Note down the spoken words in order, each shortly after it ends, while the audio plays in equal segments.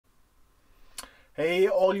Hey,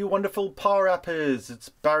 all you wonderful Power Appers, it's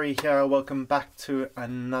Barry here. Welcome back to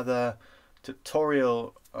another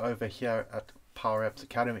tutorial over here at Power Apps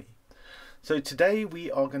Academy. So today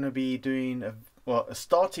we are going to be doing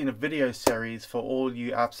starting a video series for all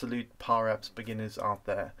you absolute Power Apps beginners out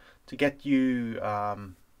there to get you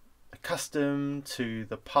accustomed to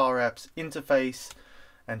the Power Apps interface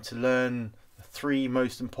and to learn the three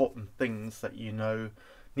most important things that you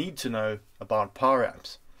need to know about Power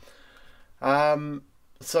Apps.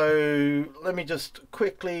 So let me just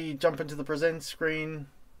quickly jump into the present screen.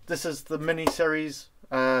 This is the mini series.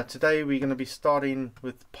 Today we're going to be starting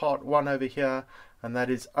with part 1 over here, and that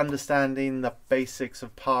is understanding the basics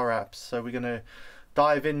of Power Apps. So we're going to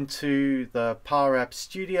dive into the Power Apps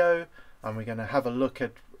Studio, and we're going to have a look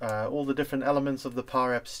at all the different elements of the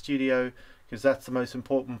Power Apps Studio, because that's the most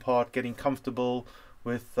important part, getting comfortable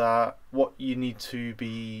with what you need to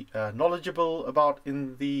be knowledgeable about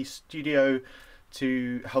in the studio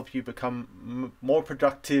to help you become more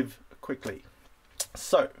productive quickly.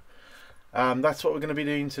 So that's what we're going to be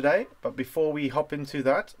doing today. But before we hop into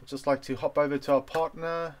that, I'd just like to hop over to our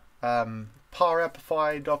partner,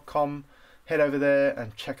 powerappify.com. Head over there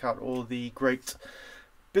and check out all the great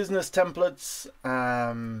business templates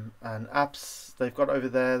and apps they've got over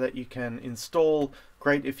there that you can install.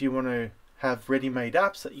 Great if you want to have ready-made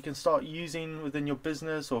apps that you can start using within your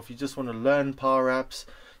business, or if you just want to learn Power Apps,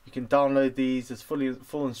 you can download these. There's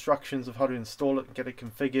full instructions of how to install it and get it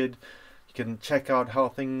configured. You can check out how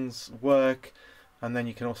things work, and then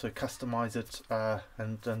you can also customize it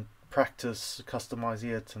and practice customizing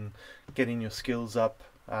it and getting your skills up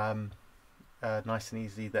nice and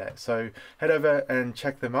easy there. So head over and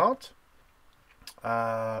check them out.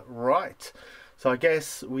 Right, so I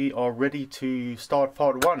guess we are ready to start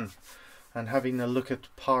part 1 and having a look at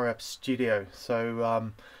Power Apps Studio.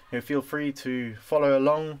 So feel free to follow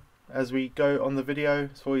along as we go on the video.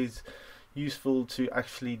 It's always useful to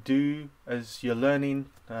actually do as you're learning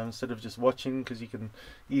instead of just watching, because you can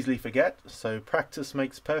easily forget. So practice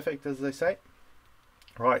makes perfect, as they say.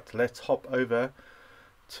 Right, let's hop over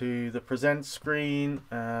to the present screen,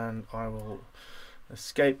 and I will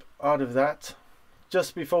escape out of that.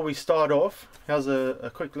 Just before we start off, here's a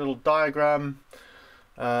quick little diagram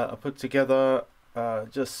I put together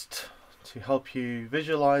just to help you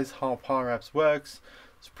visualize how Power Apps works.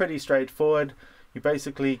 It's pretty straightforward. You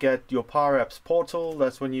basically get your Power Apps portal.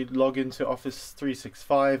 That's when you log into Office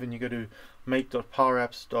 365 and you go to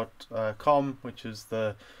make.powerapps.com, which is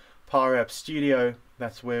the Power Apps Studio.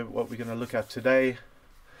 That's what we're going to look at today.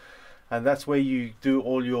 And that's where you do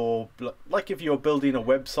all your, like if you're building a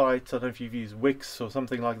website, I don't know if you've used Wix or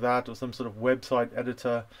something like that, or some sort of website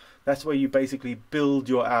editor. That's where you basically build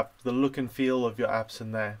your app, the look and feel of your apps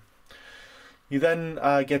in there. You then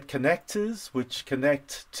get connectors, which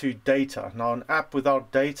connect to data. Now, an app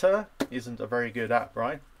without data isn't a very good app,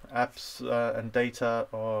 right? Apps and data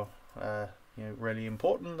are really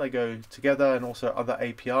important. They go together, and also other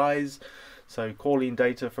APIs. So calling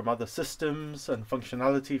data from other systems and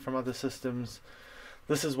functionality from other systems.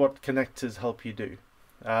 This is what connectors help you do.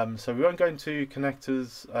 So we won't go into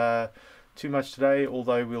connectors too much today,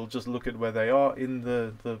 although we'll just look at where they are in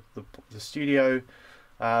the studio.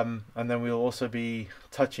 And then we'll also be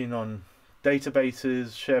touching on databases,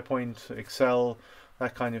 SharePoint, Excel,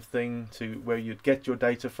 that kind of thing, to where you'd get your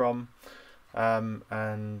data from.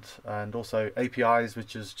 And also APIs,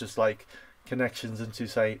 which is just like connections into,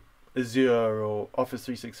 say, Azure or Office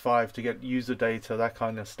 365 to get user data, that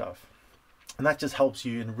kind of stuff. And that just helps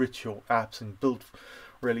you enrich your apps and build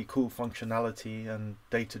really cool functionality and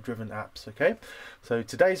data-driven apps. Okay, so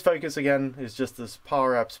today's focus again is just this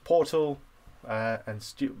Power Apps portal and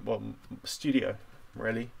Studio,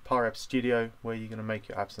 really Power Apps Studio, where you're going to make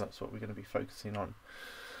your apps, and that's what we're going to be focusing on.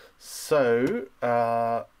 So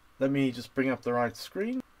let me just bring up the right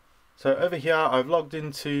screen. So over here I've logged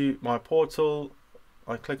into my portal.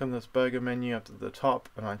 I click on this burger menu up at the top,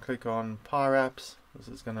 and I click on Power Apps. This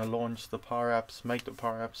is going to launch the Power Apps,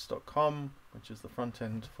 make.powerapps.com, which is the front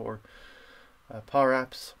end for Power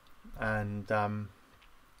Apps. And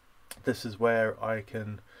this is where I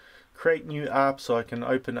can create new apps, so I can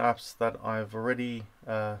open apps that I've already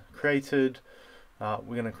created.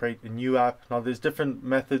 We're going to create a new app. Now there's different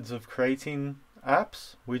methods of creating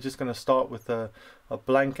apps. We're just going to start with a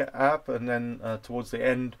blank app, and then towards the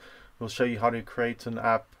end we'll show you how to create an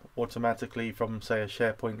app automatically from, say, a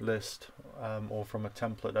SharePoint list or from a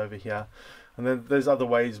template over here. And then there's other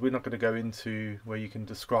ways. We're not going to go into where you can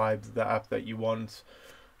describe the app that you want,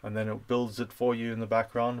 and then it builds it for you in the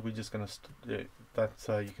background. We're just going to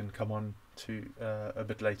you can come on to a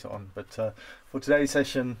bit later on. But for today's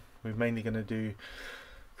session, we're mainly going to do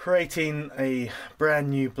creating a brand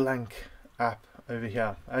new blank app over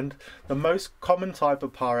here. And the most common type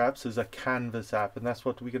of Power Apps is a Canvas app, and that's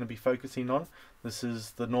what we're going to be focusing on. This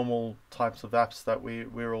is the normal types of apps that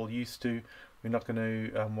we're all used to. We're not going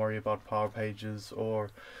to worry about Power Pages or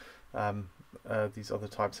these other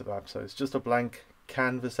types of apps. So it's just a blank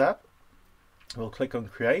Canvas app. We'll click on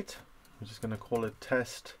Create. I'm just going to call it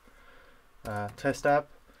Test App.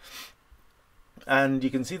 And you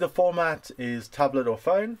can see the format is tablet or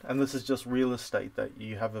phone, and this is just real estate that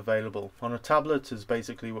you have available. On a tablet is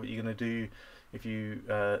basically what you're going to do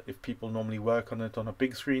if people normally work on it on a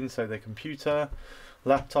big screen, so their computer,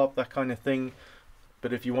 laptop, that kind of thing.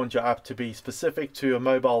 But if you want your app to be specific to a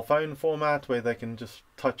mobile phone format where they can just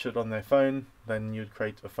touch it on their phone, then you'd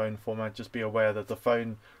create a phone format. Just be aware that the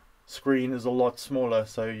phone screen is a lot smaller,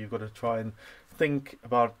 so you've got to try and think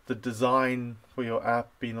about the design for your app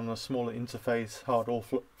being on a smaller interface, how it all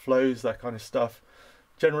flows, that kind of stuff.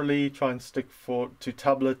 Generally try and stick to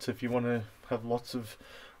tablets if you want to have lots of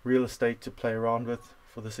real estate to play around with.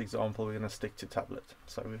 For this example, we're going to stick to tablet.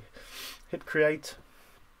 So we hit Create.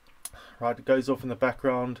 Right, it goes off in the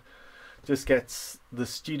background, just gets the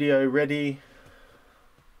studio ready,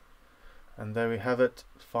 and there we have it.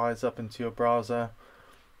 Fires up into your browser.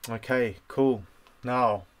 Okay, cool.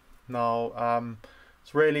 Now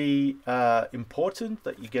it's really important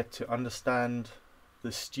that you get to understand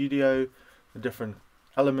the studio, the different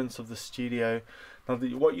elements of the studio. Now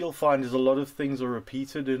what you'll find is a lot of things are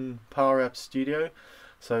repeated in Power Apps Studio.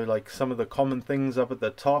 So like some of the common things up at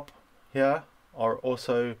the top here are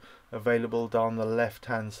also available down the left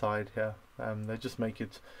hand side here. They just make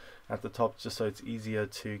it at the top just so it's easier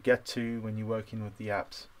to get to when you're working with the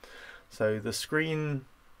apps. So the screen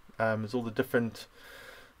is all the different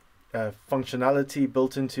functionality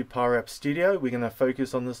built into Power Apps Studio. We're going to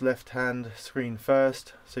focus on this left hand screen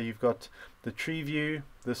first. So you've got the tree view.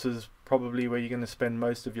 This is probably where you're going to spend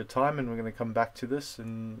most of your time, and we're going to come back to this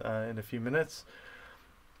in a few minutes.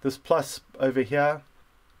 This plus over here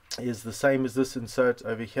is the same as this insert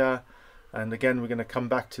over here, and again we're going to come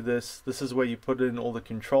back to this. This is where you put in all the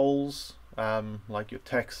controls, like your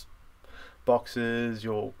text boxes,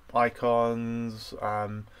 your icons,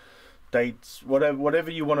 dates,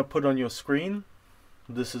 whatever you want to put on your screen.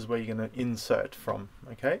 This is where you're going to insert from.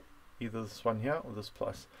 Okay, either this one here or this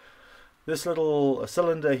plus. This little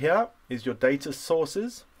cylinder here is your data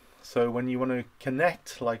sources. So when you want to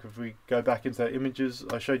connect, like if we go back into the images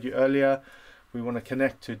I showed you earlier, we want to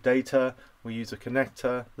connect to data, we use a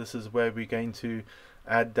connector. This is where we're going to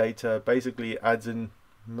add data. Basically it adds in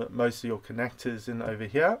most of your connectors in over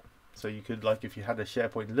here. So you could, like if you had a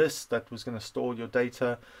SharePoint list that was going to store your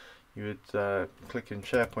data, you would click in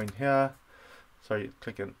SharePoint here. So you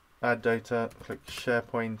click in add data, click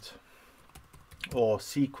SharePoint or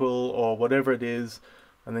SQL or whatever it is,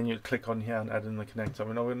 and then you'd click on here and add in the connector.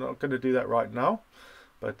 We're not going to do that right now,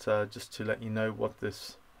 but just to let you know what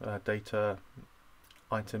this data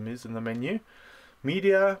item is in the menu.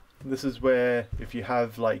 Media, this is where if you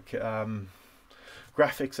have like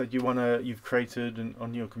graphics that you've created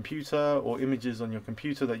on your computer, or images on your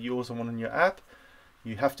computer that you also want in your app,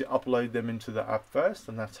 you have to upload them into the app first,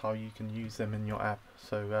 and that's how you can use them in your app.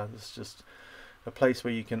 So this is just a place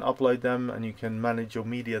where you can upload them, and you can manage your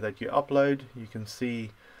media that you upload. You can see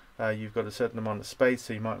you've got a certain amount of space,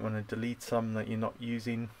 so you might want to delete some that you're not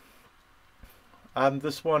using.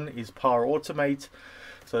 This one is Power Automate.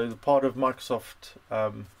 So the part of Microsoft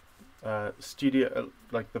Studio,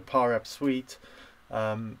 like the Power Apps suite,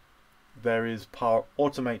 there is Power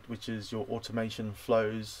Automate, which is your automation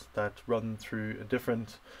flows that run through a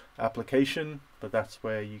different application, but that's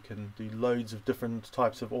where you can do loads of different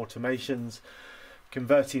types of automations,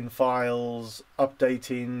 converting files,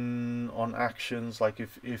 updating on actions, like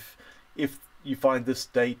if you find this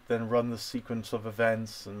date, then run the sequence of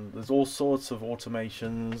events, and there's all sorts of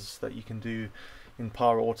automations that you can do in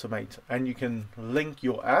Power Automate. And you can link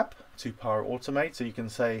your app to Power Automate, so you can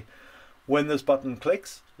say when this button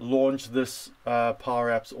clicks, launch this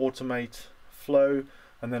Power Apps Automate flow,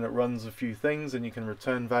 and then it runs a few things, and you can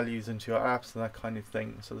return values into your apps and that kind of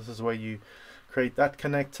thing. So this is where you create that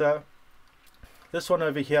connector. This one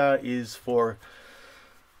over here is for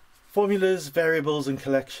formulas, variables, and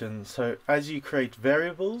collections. So as you create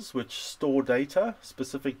variables which store data,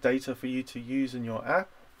 specific data for you to use in your app,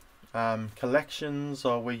 collections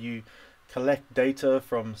are where you collect data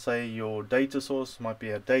from, say, your data source, might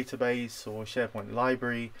be a database or SharePoint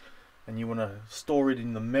library, and you want to store it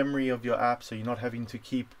in the memory of your app, so you're not having to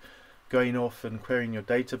keep going off and querying your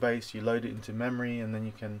database. You load it into memory, and then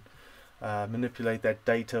you can manipulate that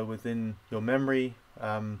data within your memory.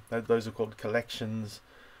 Those are called collections.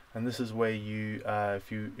 and this is where you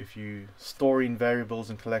if you store in variables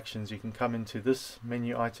and collections, you can come into this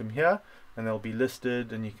menu item here, and they'll be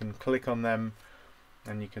listed, and you can click on them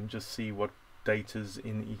and you can just see what data's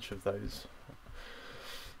in each of those.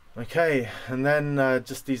 Okay, and then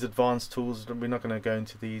just these advanced tools, we're not going to go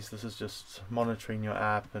into these. This is just monitoring your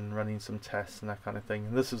app and running some tests and that kind of thing.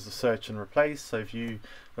 And this is the search and replace. So if you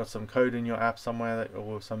got some code in your app somewhere,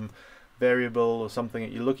 or some variable or something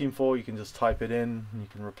that you're looking for, you can just type it in and you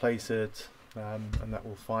can replace it, and that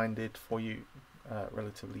will find it for you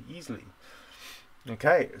relatively easily.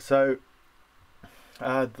 Okay, so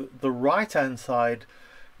the right hand side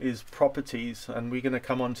is properties, and we're going to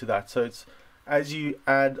come on to that. So it's as you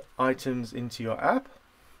add items into your app,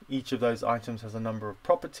 each of those items has a number of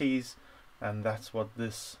properties, and that's what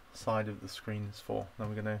this side of the screen is for. Now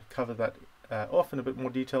we're going to cover that off in a bit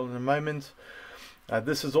more detail in a moment.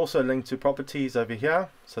 This is also linked to properties over here.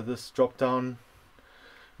 So this drop down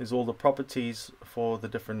is all the properties for the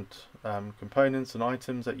different components and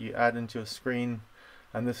items that you add into a screen,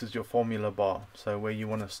 and this is your formula bar. So where you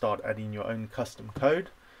want to start adding your own custom code,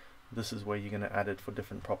 this is where you're going to add it for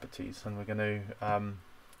different properties, and we're going to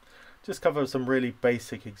just cover some really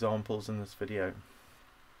basic examples in this video.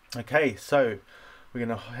 Okay, so we're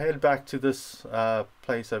going to head back to this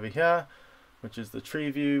place over here, which is the tree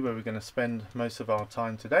view, where we're going to spend most of our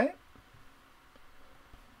time today,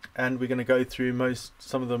 and we're going to go through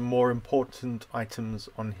some of the more important items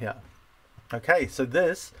on here. Okay, so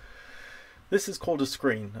this is called a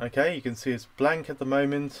screen. Okay, you can see it's blank at the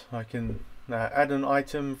moment. I can add an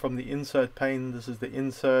item from the insert pane. This is the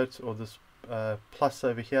insert, or this plus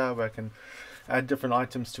over here, where I can add different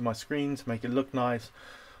items to my screen to make it look nice,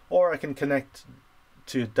 or I can connect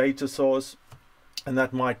to a data source, and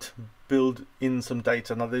that might build in some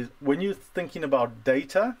data. Now when you're thinking about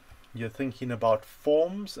data, you're thinking about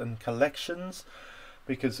forms and collections,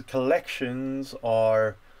 because collections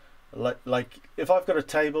are like if I've got a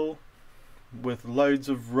table with loads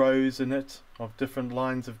of rows in it of different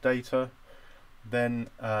lines of data, then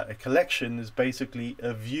a collection is basically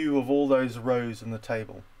a view of all those rows in the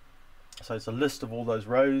table. So it's a list of all those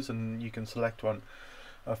rows, and you can select one.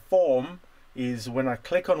 A form is when I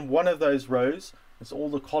click on one of those rows, it's all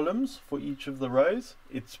the columns for each of the rows.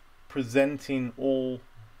 It's presenting all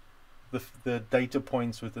the data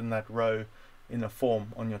points within that row in a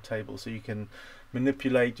form on your table, so you can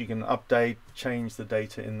manipulate, you can update, change the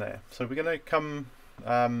data in there. So we're going to come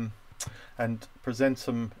and present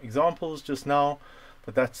some examples just now,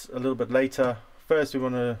 but that's a little bit later. First, we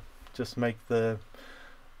want to just make the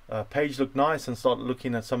page look nice and start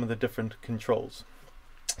looking at some of the different controls.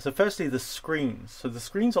 So firstly, the screens. So the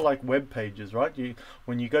screens are like web pages, right?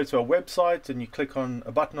 When you go to a website and you click on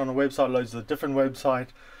a button on a website, loads of a different website.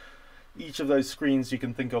 Each of those screens you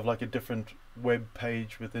can think of like a different web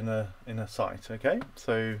page within a site. Okay,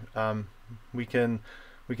 so we can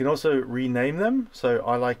also rename them. So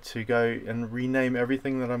I like to go and rename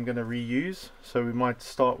everything that I'm going to reuse. So we might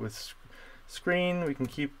start with screen. We can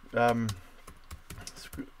keep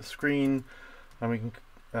screen, and we can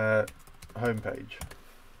home page.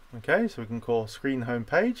 Okay, so we can call screen home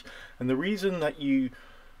page, and the reason that you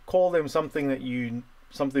call them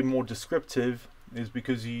something more descriptive is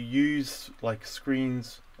because you use like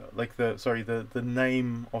screens, like the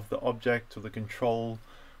name of the object or the control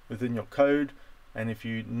within your code, and if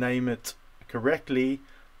you name it correctly,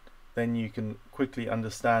 then you can quickly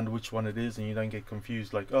understand which one it is, and you don't get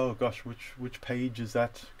confused like, oh gosh, which page is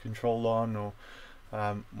that control on, or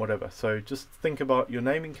whatever. So just think about your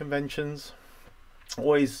naming conventions.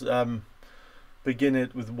 Always begin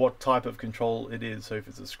it with what type of control it is. So if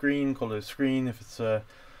it's a screen, call it a screen. If it's a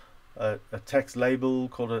text label,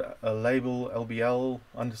 call it a label, LBL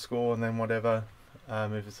underscore, and then whatever.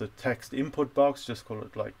 If it's a text input box, just call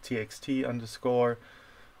it like TXT underscore.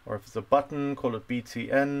 Or if it's a button, call it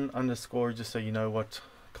BTN underscore, just so you know what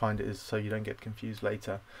kind it is, so you don't get confused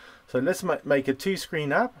later. So let's make a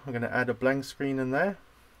two-screen app. I'm going to add a blank screen in there,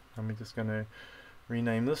 and we're just going to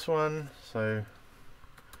rename this one. So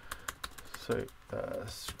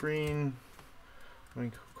screen, we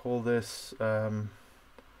can call this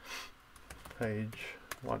page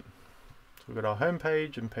 1. So we've got our home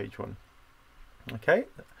page and page 1. Okay,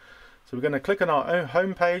 so we're going to click on our own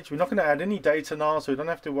home page. We're not going to add any data now, so we don't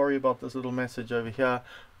have to worry about this little message over here.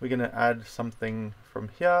 We're going to add something from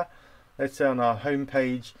here. Let's say on our home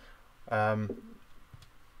page,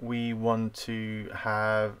 we want to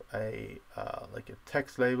have a like a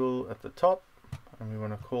text label at the top, and we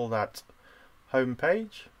want to call that home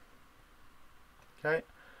page. Okay,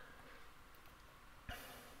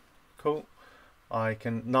 cool. I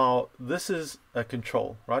can now, this is a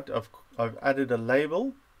control, right? I've added a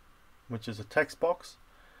label which is a text box,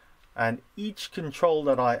 and each control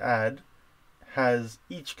that I add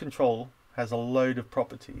each control has a load of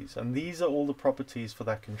properties, and these are all the properties for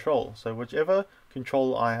that control. So whichever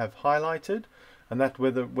control I have highlighted, and that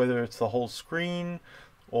whether it's the whole screen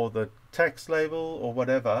or the text label or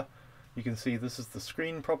whatever, you can see this is the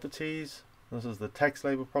screen properties, this is the text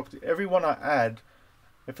label property. Every one I add,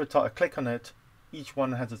 if I click on it, each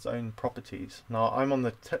one has its own properties. Now I'm on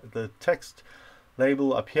the text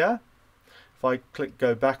label up here. If I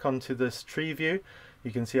go back onto this tree view,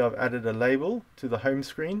 you can see I've added a label to the home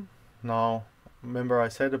screen. Now remember I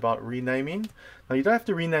said about renaming. Now you don't have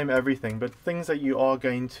to rename everything, but things that you are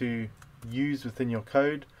going to use within your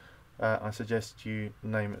code, I suggest you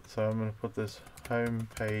name it. So I'm going to put this home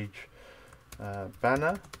page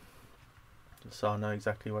banner, just so I know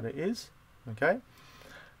exactly what it is. Okay,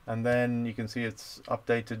 and then you can see it's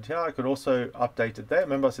updated here. I could also update it there.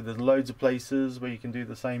 Remember I said there's loads of places where you can do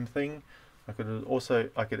the same thing. I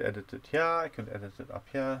could edit it here, I could edit it up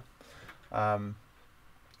here.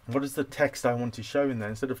 What is the text I want to show in there?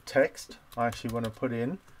 Instead of text, I actually want to put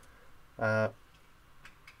in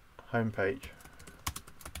homepage.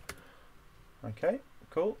 Okay,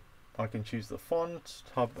 cool. I can choose the font.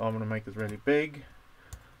 I want to make it really big,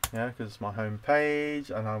 yeah, because it's my home page,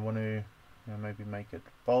 and I want to maybe make it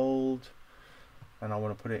bold, and I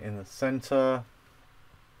want to put it in the center.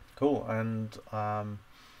 Cool. And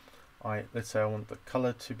let's say I want the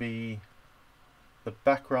color to be, the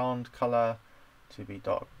background color to be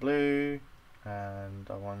dark blue, and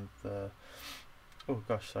I want I'll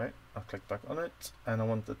click back on it, and I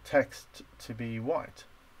want the text to be white.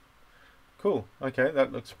 Cool. Okay,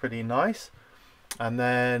 that looks pretty nice. And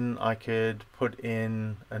then I could put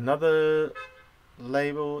in another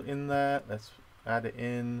label in there. Let's add it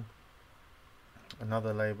in,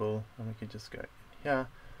 another label, and we could just go here.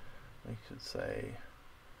 We should say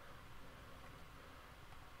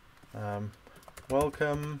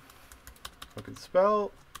welcome, if I could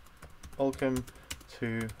spell, welcome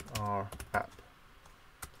to our app.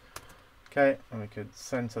 Okay, and we could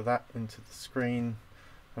center that into the screen,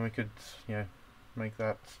 and we could make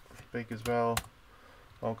that big as well.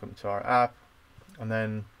 Welcome to our app. And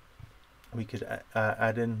then we could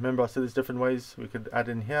add in, remember I said there's different ways we could add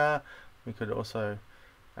in here, we could also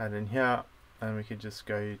add in here, and we could just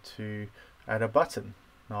go to add a button.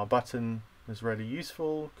 Now a button is really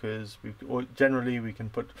useful because generally we can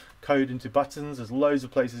put code into buttons. There's loads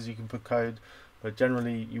of places you can put code, but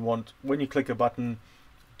generally you want, when you click a button,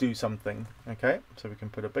 do something. Okay, so we can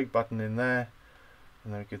put a big button in there,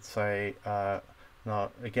 and then we could say now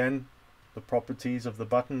again the properties of the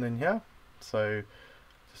button in here. So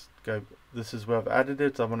just go, this is where I've added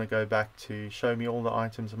it. I want to go back to show me all the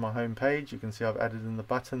items on my home page. You can see I've added in the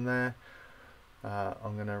button there.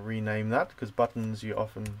 I'm going to rename that because buttons you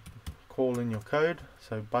often call in your code.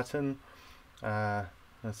 So button, let's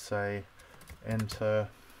say enter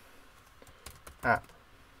app.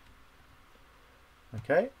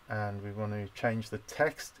 Okay, and we want to change the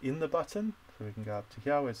text in the button, so we can go up to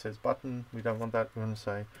here where it says button. We don't want that, we want to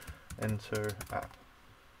say enter app.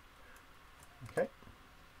 Okay,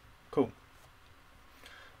 cool. So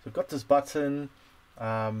we've got this button.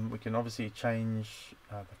 We can obviously change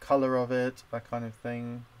the color of it, that kind of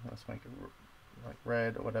thing. Let's make it like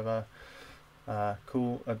red or whatever.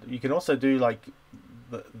 Cool. You can also do like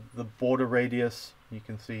the border radius. You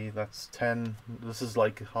can see that's 10. This is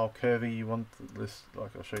like how curvy you want this.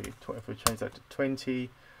 Like I'll show you. If we change that to 20,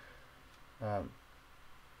 or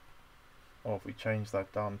if we change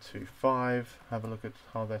that down to 5, have a look at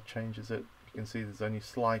how that changes it. You can see there's only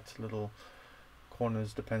slight little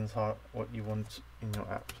corners, depends what you want in your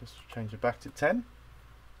app. Just change it back to 10.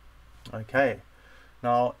 Okay,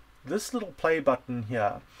 now this little play button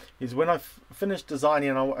here is when I've finished designing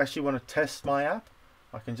and I actually want to test my app,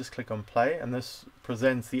 I can just click on play, and this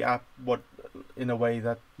presents the app in a way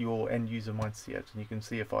that your end user might see it. And you can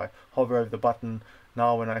see if I hover over the button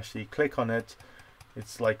now, when I actually click on it,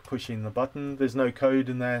 it's like pushing the button. There's no code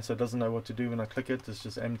in there, so it doesn't know what to do when I click it. It's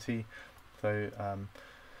just empty. So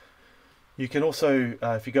you can also,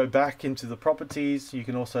 if you go back into the properties, you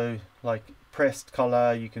can also like pressed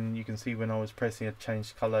color. You can see when I was pressing it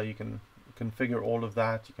changed color. You can configure all of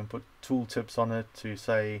that. You can put tooltips on it to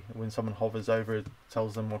say when someone hovers over it,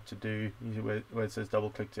 tells them what to do. Usually where it says double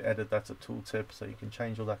click to edit, that's a tooltip, so you can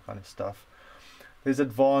change all that kind of stuff. There's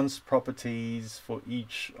advanced properties for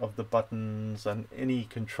each of the buttons, and any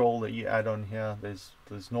control that you add on here, there's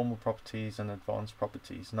normal properties and advanced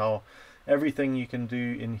properties. Now everything you can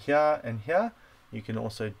do in here and here, you can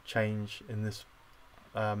also change in this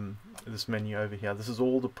this menu over here. This is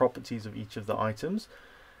all the properties of each of the items,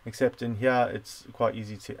 except in here it's quite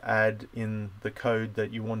easy to add in the code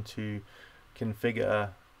that you want to configure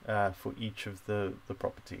for each of the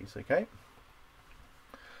properties. Okay,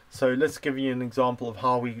 so let's give you an example of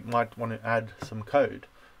how we might want to add some code.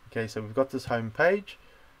 Okay, so we've got this home page.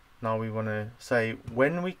 Now we want to say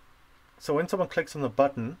when someone clicks on the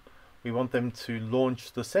button, we want them to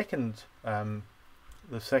launch the second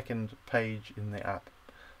page in the app.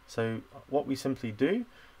 So what we simply do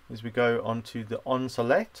is we go onto the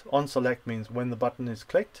onSelect. onSelect means when the button is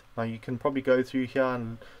clicked. Now you can probably go through here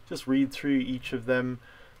and just read through each of them.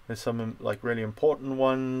 There's some like really important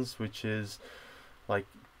ones, which is like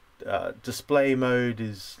display mode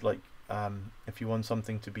is like if you want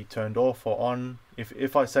something to be turned off or on.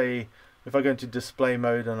 If I go into display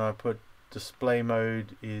mode and I put display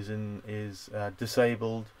mode is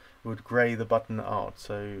disabled, it would grey the button out,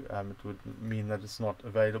 so it would mean that it's not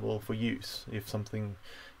available for use. If something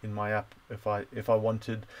in my app, if I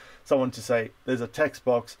wanted someone to say there's a text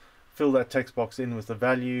box, fill that text box in with the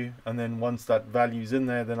value, and then once that value's in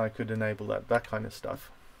there, then I could enable that kind of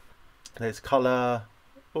stuff. There's color.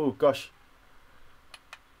 Oh gosh.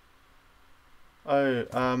 Oh,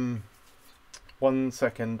 1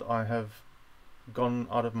 second, I have gone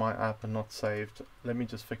out of my app and not saved. Let me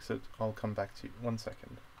just fix it. I'll come back to you. 1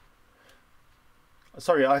 second.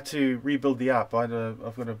 Sorry, I had to rebuild the app. I've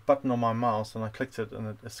got a button on my mouse and I clicked it and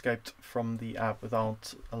it escaped from the app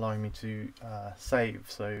without allowing me to save.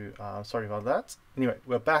 So sorry about that. Anyway,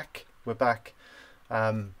 we're back.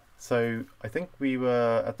 So I think we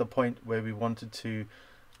were at the point where we wanted to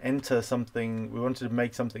enter something. We wanted to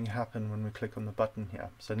make something happen when we click on the button here.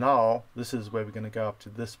 So now this is where we're going to go up to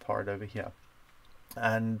this part over here,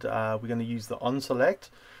 and we're going to use the onSelect.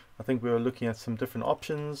 I think we were looking at some different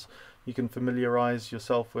options you can familiarize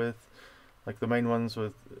yourself with, like the main ones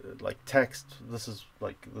with like text. This is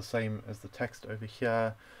like the same as the text over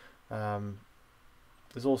here.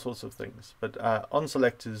 There's all sorts of things, but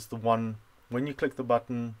onSelect is the one. When you click the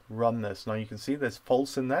button, run this. Now you can see there's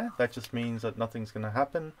false in there. That just means that nothing's going to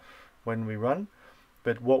happen when we run.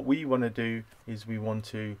 But what we want to do is we want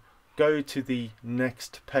to go to the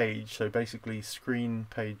next page. So basically screen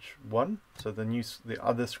page 1. So the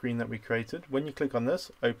other screen that we created. When you click on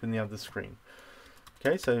this, open the other screen.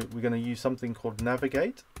 Okay, so we're going to use something called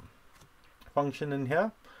navigate function in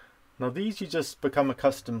here. Now these you just become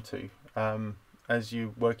accustomed to as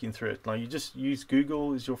you're working through it. Now you just use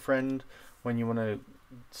Google as your friend when you want to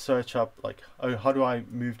search up, like, oh, how do I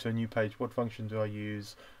move to a new page? What function do I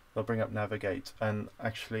use? They'll bring up navigate. And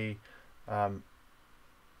actually,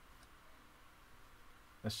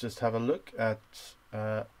 let's just have a look at,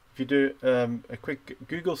 if you do a quick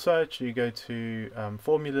Google search, you go to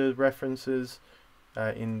formula references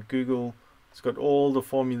in Google. It's got all the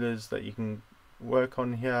formulas that you can work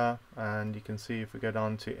on here, and you can see if we go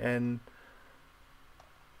down to N,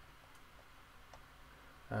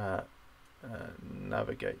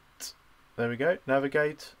 navigate. There we go,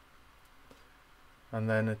 navigate, and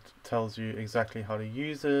then it tells you exactly how to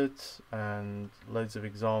use it and loads of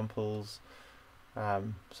examples.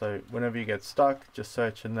 So whenever you get stuck, just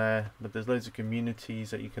search in there. But there's loads of communities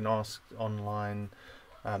that you can ask online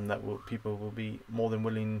that people will be more than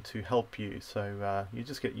willing to help you. So you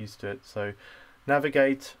just get used to it. So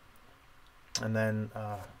navigate, and then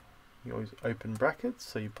you always open brackets.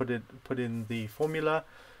 So you put in the formula,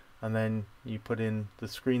 and then you put in the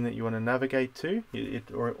screen that you want to navigate to.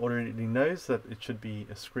 It already knows that it should be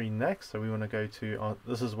a screen next, so we want to go to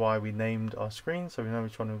this is why we named our screen, so we know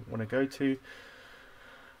which one we want to go to.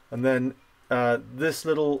 And then this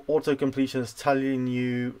little auto completion is telling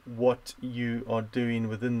you what you are doing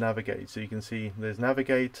within navigate. So you can see there's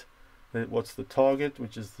navigate, what's the target,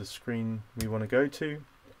 which is the screen we want to go to,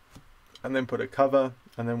 and then put a cover,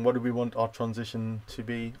 and then what do we want our transition to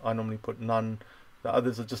be. I normally put none. The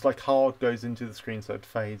others are just like how it goes into the screen, so it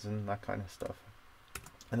fades and that kind of stuff.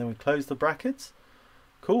 And then we close the brackets.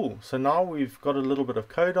 Cool. So now we've got a little bit of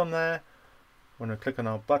code on there. When we click on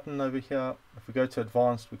our button over here, if we go to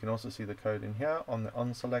advanced, we can also see the code in here on the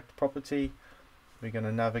onSelect property. We're going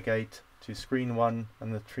to navigate to screen 1,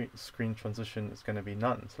 and the screen transition is going to be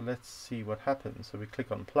none. So let's see what happens. So we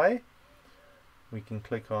click on play. We can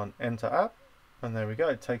click on enter app, and there we go.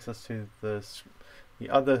 It takes us to the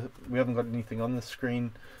other. We haven't got anything on the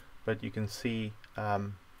screen, but you can see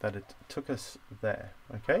that it took us there.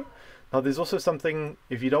 Okay. Now there's also something,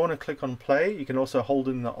 if you don't want to click on play, you can also hold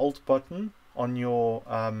in the Alt button on your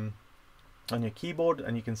keyboard,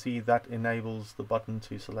 and you can see that enables the button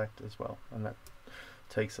to select as well, and that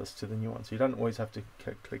takes us to the new one. So you don't always have to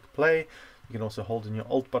click play. You can also hold in your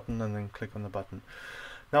Alt button and then click on the button.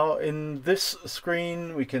 Now in this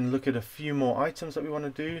screen we can look at a few more items that we want to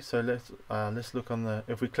do. So let's look on the,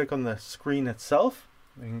 if we click on the screen itself,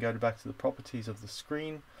 we can go back to the properties of the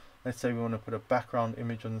screen. Let's say we want to put a background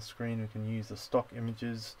image on the screen. We can use the stock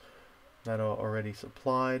images that are already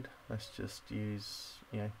supplied. Let's just use,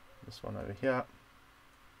 this one over here.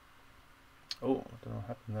 Oh, I don't know what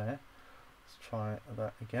happened there. Let's try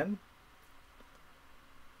that again.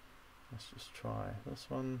 Let's just try this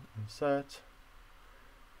one, insert.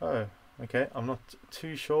 Oh, okay, I'm not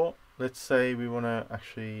too sure. Let's say we want to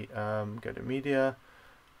actually go to media.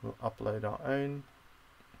 We'll upload our own.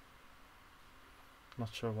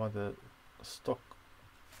 Not sure why the stock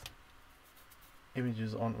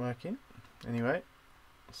images aren't working. Anyway,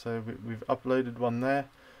 so we've uploaded one there.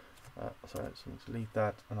 Sorry, so let's delete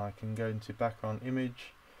that, and I can go into background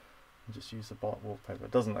image and just use the Bart wallpaper.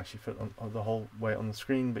 It doesn't actually fit on the whole way on the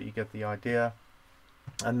screen, but you get the idea.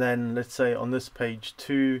 And then let's say on this page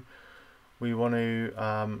 2 we want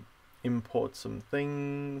to import some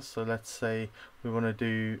things. So let's say we want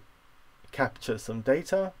to capture some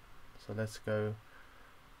data. So let's go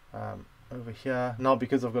over here. Now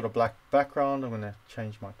because I've got a black background, I'm going to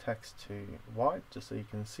change my text to white just so you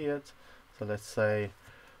can see it. So let's say,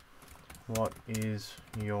 what is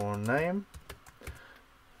your name?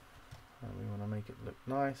 And we want to make it look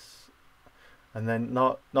nice. And then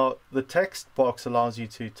not the text box allows you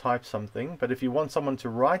to type something, but if you want someone to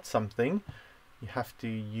write something, you have to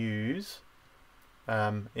use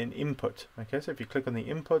an input. Okay, so if you click on the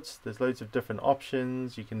inputs, there's loads of different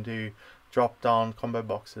options. You can do drop down combo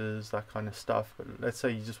boxes, that kind of stuff. But let's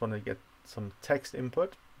say you just want to get some text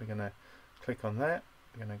input. We're going to click on that.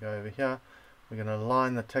 We're going to go over here. We're going to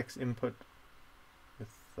align the text input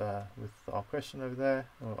with our question over there,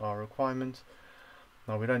 or our requirement.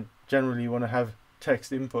 Now we don't generally want to have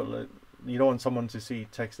text input. You don't want someone to see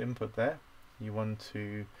text input there. You want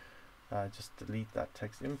to just delete that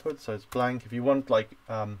text input so it's blank. If you want like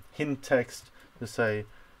hint text, to say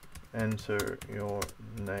enter your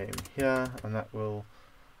name here, and that will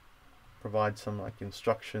provide some like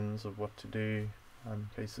instructions of what to do in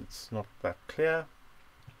case it's not that clear.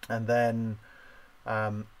 And then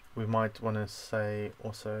we might want to say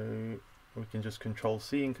also, we can just Control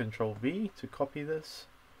C and Control V to copy this,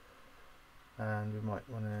 and we might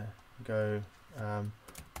want to go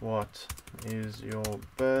what is your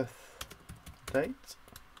birth date?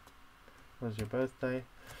 What is your birthday?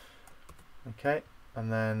 Okay,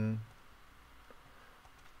 and then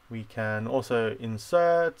we can also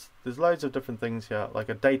insert, there's loads of different things here, like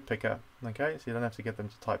a date picker. Okay, so you don't have to get them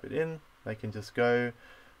to type it in. They can just go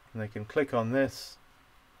and they can click on this.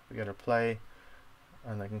 We go to play,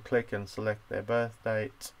 and they can click and select their birth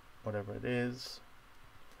date, whatever it is,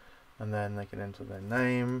 and then they can enter their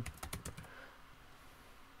name.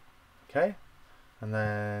 Okay, and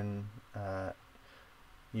then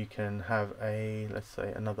you can have a, let's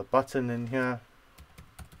say, another button in here.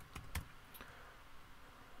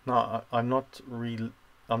 Now I'm not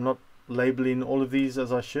labeling all of these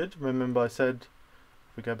as I should. Remember I said,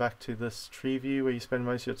 if we go back to this tree view where you spend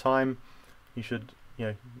most of your time, you should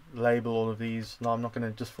label all of these. Now I'm not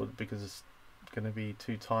going to, because it's going to be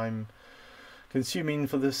too time consuming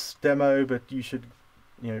for this demo, but you should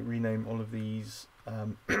rename all of these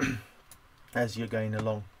as you're going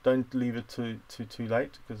along. Don't leave it too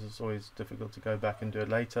late, because it's always difficult to go back and do it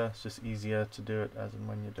later. It's just easier to do it as and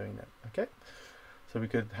when you're doing it. Okay, so we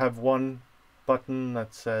could have one button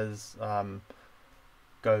that says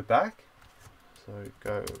go back, so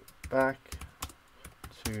go back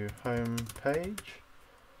to home page.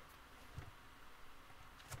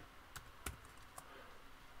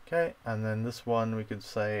 Okay, and then this one we could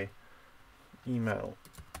say email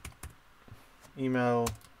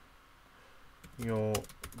your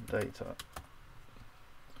data.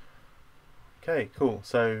 Okay, cool.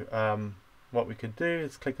 So what we could do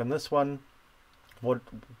is click on this one. What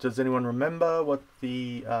does anyone remember what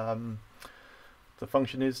the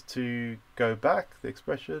function is to go back? The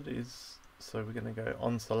expression is, so we're going to go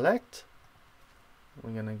on select,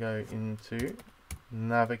 we're going to go into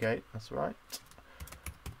navigate, that's right,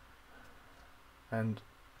 and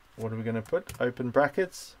what are we going to put? Open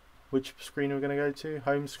brackets. Which screen are we going to go to?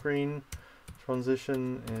 Home screen.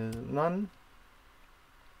 Transition is none.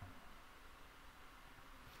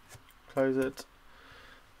 Close it.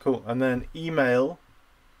 Cool. And then email.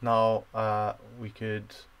 Now we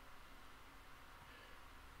could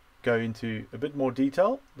go into a bit more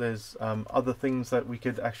detail. There's other things that we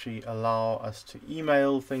could actually allow us to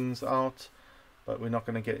email things out, but we're not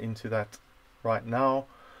going to get into that right now.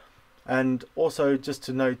 And also just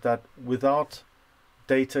to note that without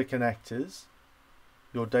data connectors,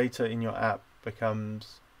 your data in your app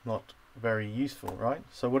becomes not very useful, right?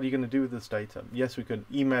 So what are you going to do with this data? Yes, we could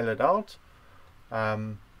email it out.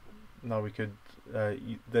 Now we could,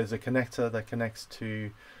 there's a connector that connects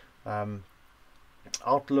to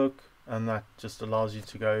Outlook, and that just allows you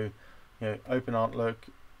to go, open Outlook,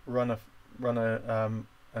 run an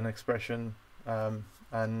expression,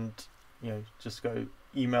 and just go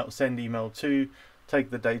send email to, take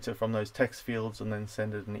the data from those text fields and then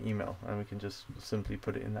send it an email, and we can just simply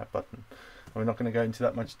put it in that button. And we're not going to go into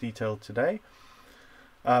that much detail today,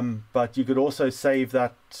 but you could also save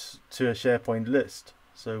that to a SharePoint list.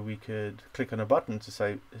 So we could click on a button to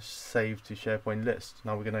say save to SharePoint list.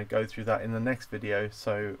 Now we're going to go through that in the next video,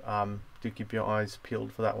 so do keep your eyes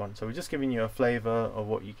peeled for that one. So we're just giving you a flavor of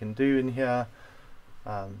what you can do in here.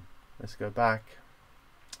 Let's go back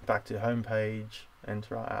to home page,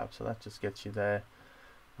 enter our app. So that just gets you there,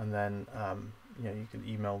 and then you can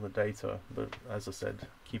email the data. But as I said,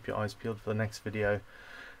 keep your eyes peeled for the next video.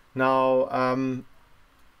 Now,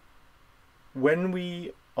 when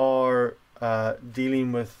we are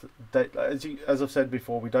dealing with data, as I've said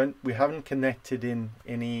before, we haven't connected in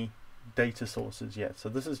any data sources yet. So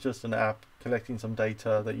this is just an app collecting some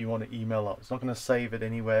data that you want to email out. It's not going to save it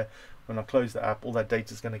anywhere. When I close the app, all that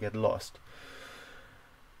data is going to get lost.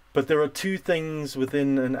 But there are two things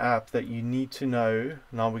within an app that you need to know.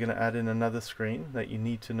 Now we're going to add in another screen that you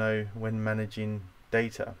need to know when managing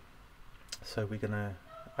data. So we're going to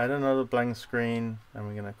add another blank screen, and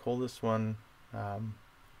we're going to call this one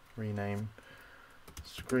rename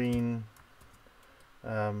screen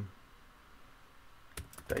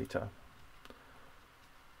data.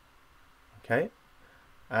 Okay,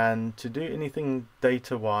 and to do anything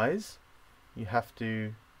data wise, you have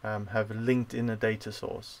to have linked in a data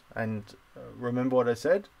source. And remember what I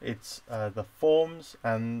said, it's the forms,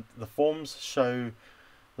 and the forms show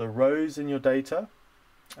the rows in your data,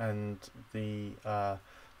 and the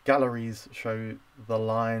galleries show the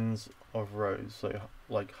lines of rows. So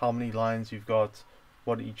like how many lines you've got,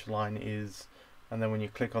 what each line is, and then when you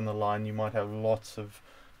click on the line you might have lots of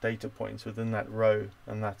data points within that row,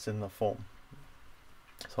 and that's in the form.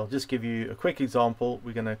 So I'll just give you a quick example.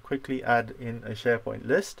 We're going to quickly add in a SharePoint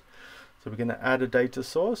list. So we're going to add a data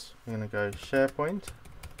source. I'm going to go SharePoint.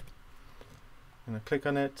 I'm going to click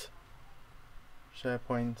on it.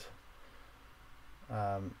 SharePoint.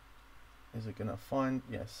 Is it going to find?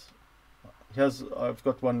 Yes. I've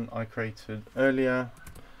got one I created earlier.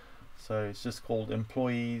 So it's just called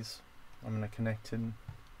employees. I'm going to connect in.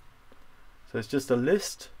 So it's just a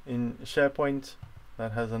list in SharePoint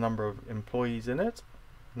that has a number of employees in it.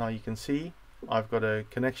 Now you can see I've got a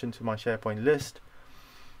connection to my SharePoint list.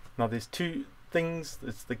 Now there's two things,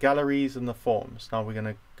 it's the galleries and the forms. Now we're going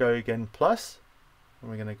to go again plus, and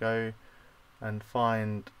we're going to go and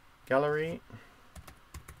find gallery,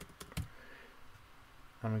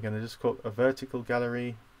 and we're going to just call it a vertical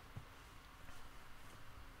gallery.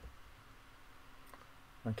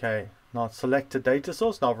 Okay, now select a data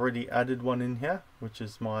source. Now I've already added one in here, which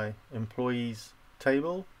is my employees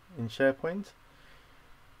table in SharePoint.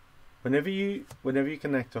 Whenever you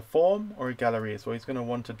connect a form or a gallery, it's always going to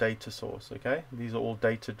want a data source. Okay, these are all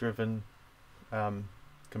data driven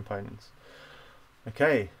components.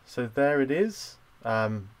 Okay, so there it is.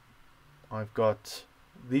 I've got,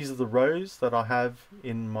 these are the rows that I have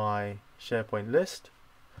in my SharePoint list.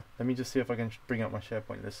 Let me just see if I can bring up my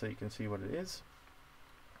SharePoint list so you can see what it is.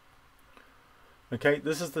 Okay,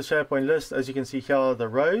 this is the SharePoint list. As you can see, here are the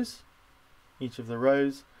rows, each of the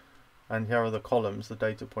rows. And here are the columns, the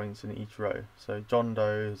data points in each row. So John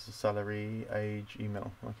Doe is the salary, age,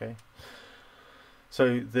 email. Okay.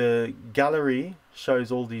 So the gallery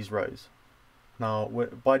shows all these rows. Now,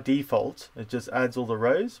 by default, it just adds all the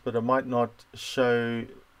rows, but it might not show,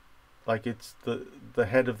 like it's the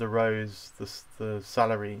head of the rows, the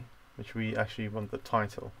salary, which we actually want the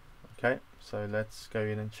title. Okay. So let's go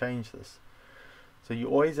in and change this. So you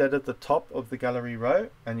always edit the top of the gallery row,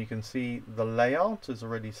 and you can see the layout is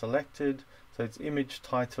already selected. So it's image,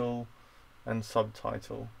 title, and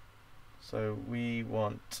subtitle. So we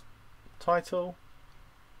want title.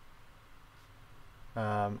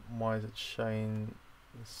 Why is it showing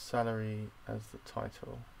the salary as the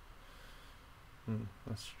title?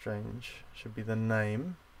 That's strange. Should be the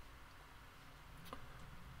name.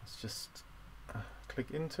 Let's just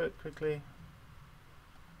click into it quickly.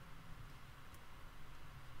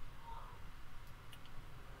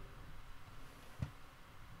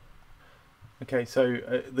 Okay, so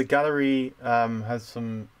the gallery has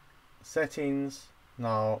some settings.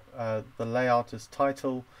 Now the layout is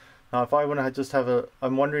title. Now if I want to just have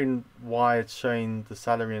I'm wondering why it's showing the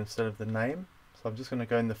salary instead of the name. So I'm just going to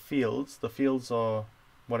go in the fields. The fields are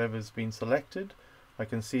whatever's been selected, I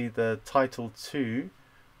can see the title 2,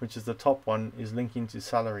 which is the top one, is linking to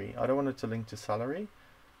salary. I don't want it to link to salary.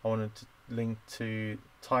 I want it to link to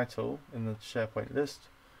title in the SharePoint list,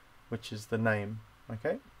 which is the name.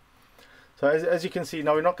 Okay. So as you can see,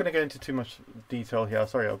 now we're not going to go into too much detail here.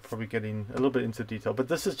 Sorry, I'll probably get in a little bit into detail, but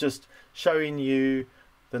this is just showing you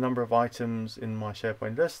the number of items in my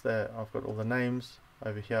SharePoint list. There, I've got all the names.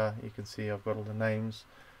 Over here, you can see I've got all the names.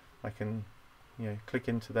 I can, click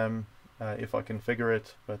into them if I configure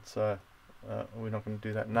it, but we're not going to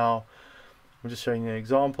do that now. I'm just showing you an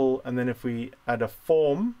example, and then if we add a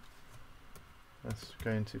form, let's go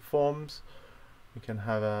into forms. We can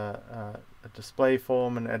have a display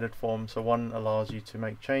form and edit form. So one allows you to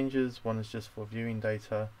make changes, one is just for viewing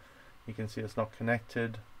data. You can see it's not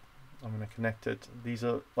connected. I'm going to connect it. These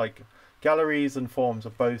are like galleries and forms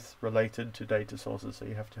are both related to data sources, so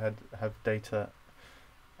you have to have data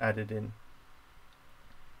added in.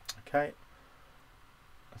 Okay,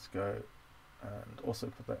 let's go and also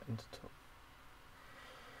put that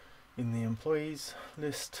in the employees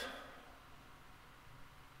list.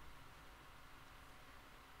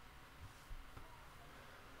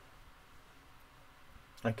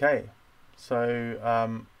 Okay,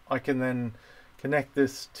 so I can then connect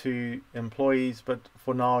this to employees, but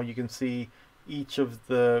for now you can see each of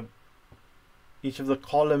the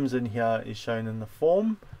columns in here is shown in the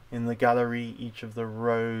form. In the gallery, each of the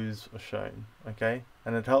rows are shown. Okay,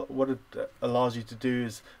 and what it allows you to do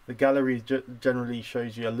is the gallery generally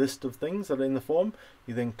shows you a list of things that are in the form.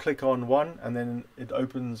 You then click on one, and then it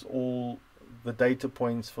opens all the data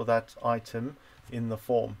points for that item in the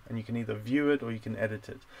form, and you can either view it or you can edit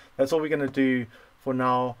it. That's all we're going to do for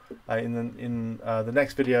now. In the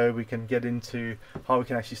next video, we can get into how we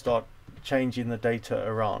can actually start changing the data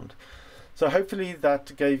around. So hopefully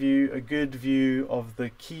that gave you a good view of the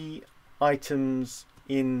key items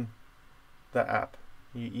in the app.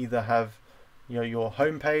 You either have your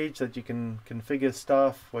home page that you can configure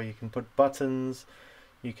stuff, where you can put buttons.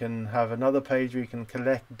 You can have another page where you can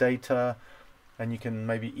collect data, and you can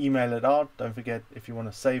maybe email it out. Don't forget, if you want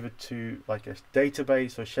to save it to like a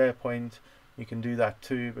database or SharePoint, you can do that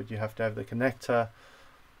too, but you have to have the connector.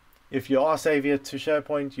 If you are saving it to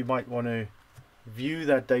SharePoint, you might want to view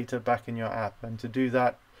that data back in your app, and to do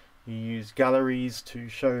that you use galleries to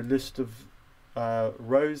show a list of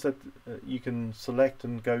rows that you can select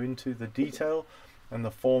and go into the detail, and the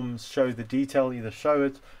forms show the detail, either show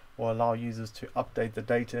it or allow users to update the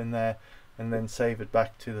data in there and then save it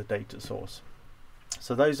back to the data source.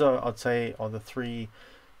 So those are, I'd say, are the three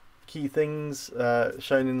key things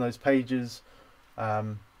shown in those pages,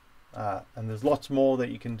 and there's lots more that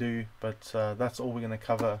you can do, but that's all we're going to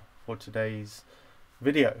cover for today's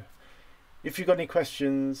video. If you've got any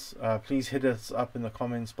questions, please hit us up in the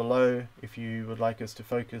comments below. If you would like us to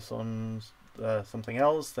focus on something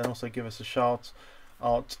else, then also give us a shout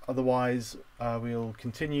out. Otherwise, we'll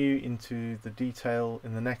continue into the detail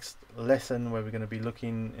in the next lesson, where we're going to be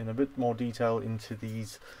looking in a bit more detail into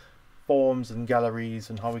these forms and galleries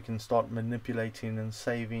and how we can start manipulating and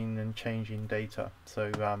saving and changing data.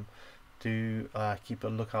 So do keep a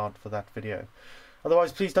lookout for that video.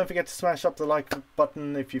 Otherwise, please don't forget to smash up the like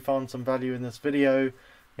button if you found some value in this video.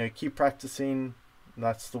 Keep practicing.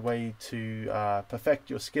 That's the way to perfect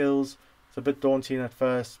your skills. It's a bit daunting at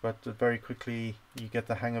first, but very quickly you get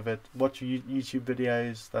the hang of it. Watch YouTube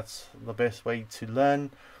videos. That's the best way to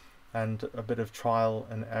learn, and a bit of trial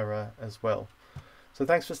and error as well. So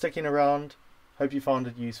thanks for sticking around. Hope you found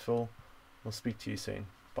it useful. We'll speak to you soon.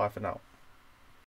 Bye for now.